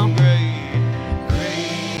something sing now. great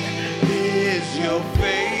is your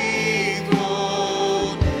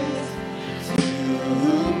faithfulness to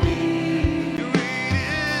me. Great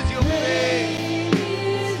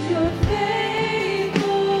is your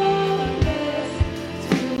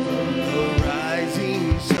the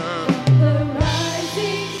rising sun.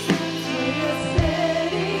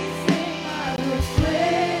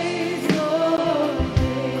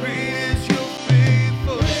 Great is your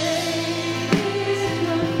faithfulness.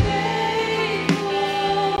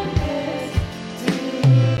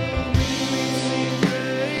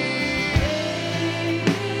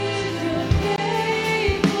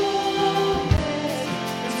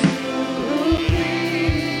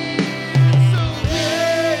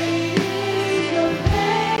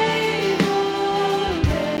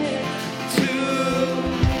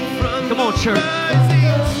 Come on, church.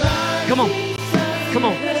 Come on. Come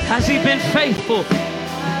on. Has He been faithful?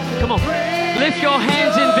 Come on. Lift your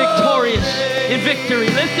hands in victory.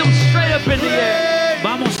 Lift them straight up in the air.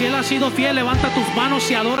 Vamos, si Él ha sido fiel, levanta tus manos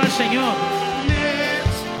y adora al Señor.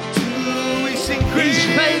 He's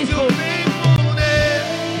faithful.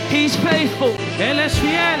 He's faithful. Él es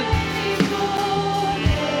fiel.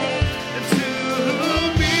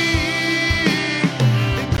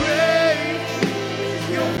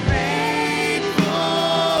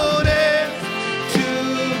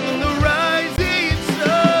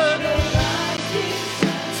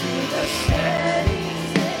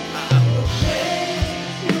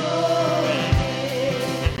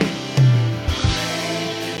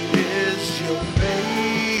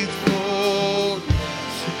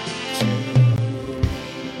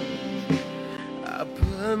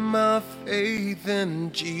 My faith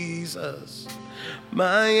in Jesus,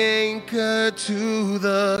 my anchor to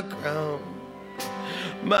the ground,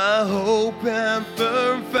 my hope and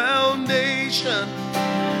firm foundation.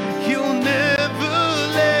 He'll never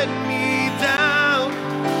let me down.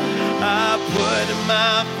 I put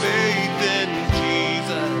my faith in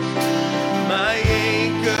Jesus, my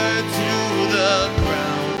anchor to the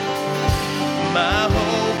ground, my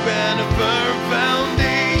hope and firm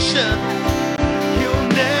foundation.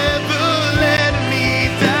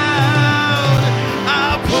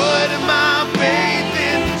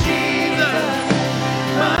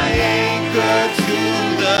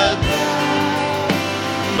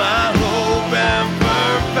 My hope and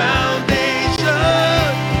firm foundation,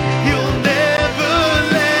 He'll never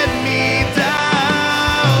let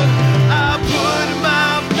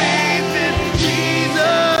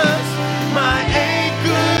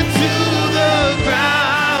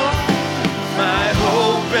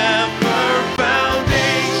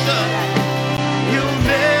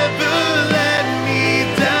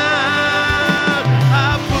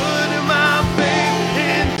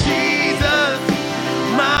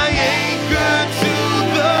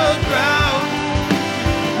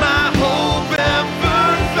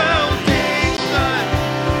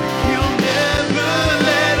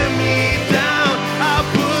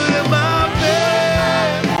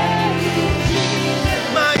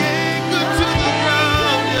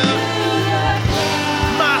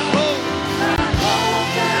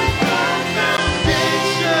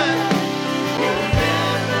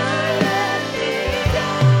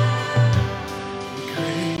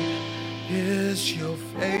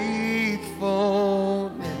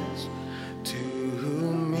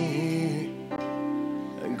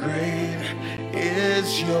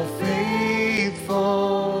your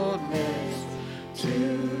faithfulness to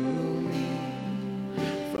me.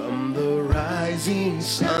 From the rising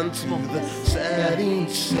sun to the setting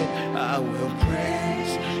sun, I will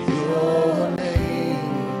praise your name.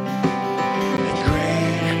 And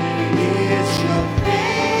great is your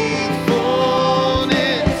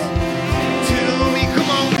faithfulness to me. Come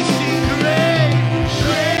on, we sing great,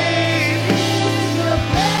 great is your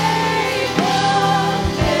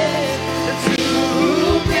faithfulness to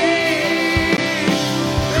me.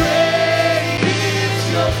 Great is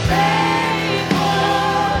your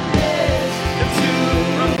faithfulness to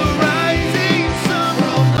from the rising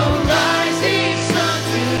sun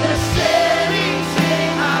to the setting sun.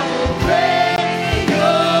 I will praise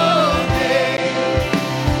your name.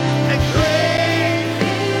 And great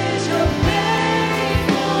is your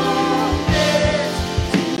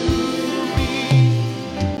faithfulness to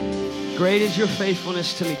me. Great is your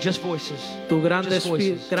faithfulness to me. Just voices. Just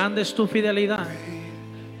voices. Grande es tu fidelidad.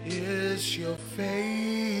 Is your Just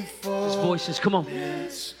faithfulness voices. Come on.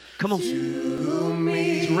 Come on. to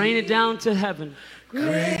me. Let's rain it down to heaven.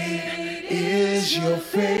 Great is your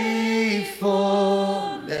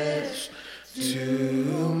faithfulness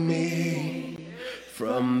to me.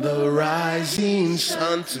 From the rising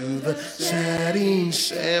sun to the setting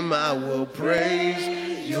sun, I will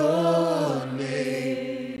praise your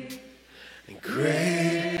name. And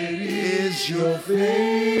great is your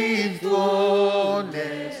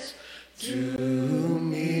faithfulness to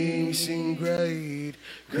me. We sing great,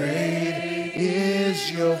 great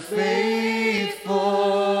is your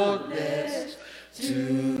faithfulness to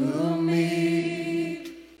me.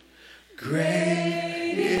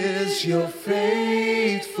 Great is your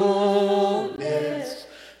faithfulness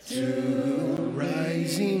to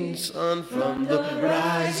rising sun. From the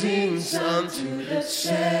rising sun to the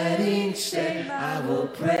setting sun, I will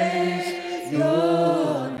praise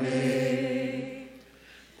your name.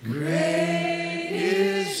 Great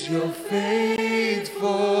is your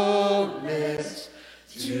faithfulness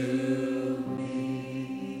to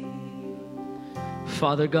me.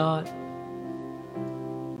 Father God,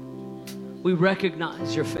 we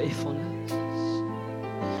recognize your faithfulness.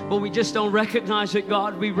 But we just don't recognize it,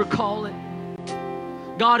 God. We recall it.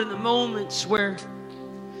 God, in the moments where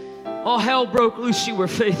all hell broke loose, you were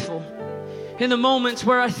faithful. In the moments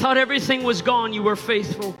where I thought everything was gone, you were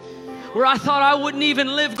faithful. Where I thought I wouldn't even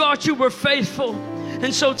live, God, you were faithful.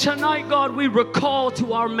 And so tonight, God, we recall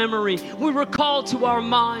to our memory, we recall to our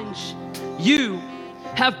minds, you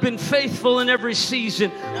have been faithful in every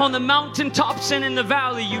season. On the mountaintops and in the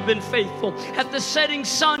valley, you've been faithful. At the setting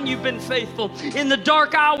sun, you've been faithful. In the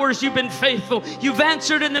dark hours, you've been faithful. You've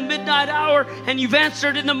answered in the midnight hour, and you've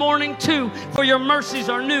answered in the morning too, for your mercies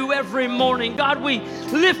are new every morning. God, we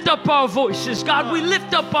lift up our voices. God, we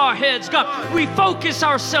lift up our heads. God, we focus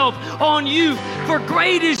ourselves on you, for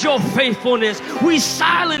great is your faithfulness. We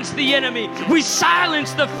silence the enemy. We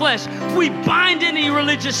silence the flesh. We bind any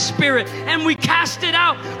religious spirit, and we cast it out,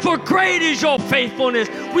 for great is your faithfulness.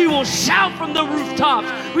 We will shout from the rooftops.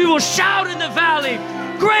 We will shout in the valley.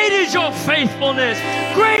 Great is your faithfulness.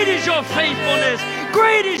 Great is your faithfulness.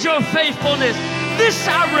 Great is your faithfulness. This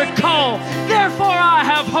I recall, therefore I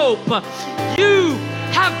have hope. You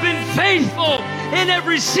have been faithful in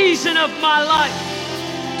every season of my life.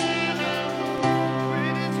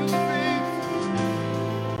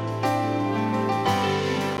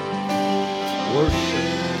 Worship.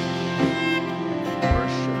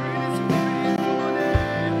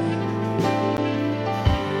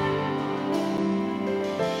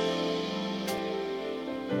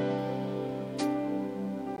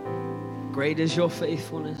 Great is your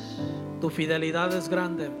faithfulness. Tu fidelidad es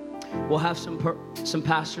grande. We'll have some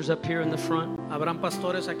pastors up here in the front. Habrán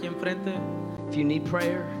pastores aquí enfrente. If you need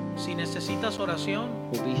prayer, Si necesitas oración,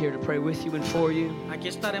 we'll be here to pray with you and for you. aquí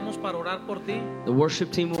estaremos para orar por ti. The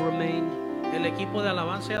worship team will remain. El equipo de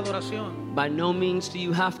alabanza y adoración By no means do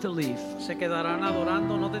you have to leave. se quedarán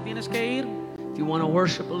adorando. No te tienes que ir. If you want to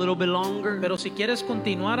worship a little bit longer, Pero si quieres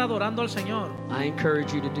continuar adorando al Señor, I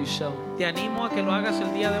encourage you to do so. te animo a que lo hagas el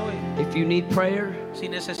día de hoy. If you need prayer, Si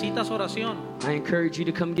necesitas oración, I encourage you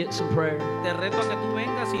to come get some prayer. te reto a que tú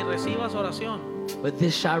vengas y recibas oración. But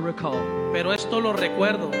this I recall. Pero esto lo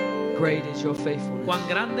recuerdo. Great is your faithfulness. Cuán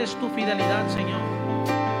grande es tu fidelidad, Señor.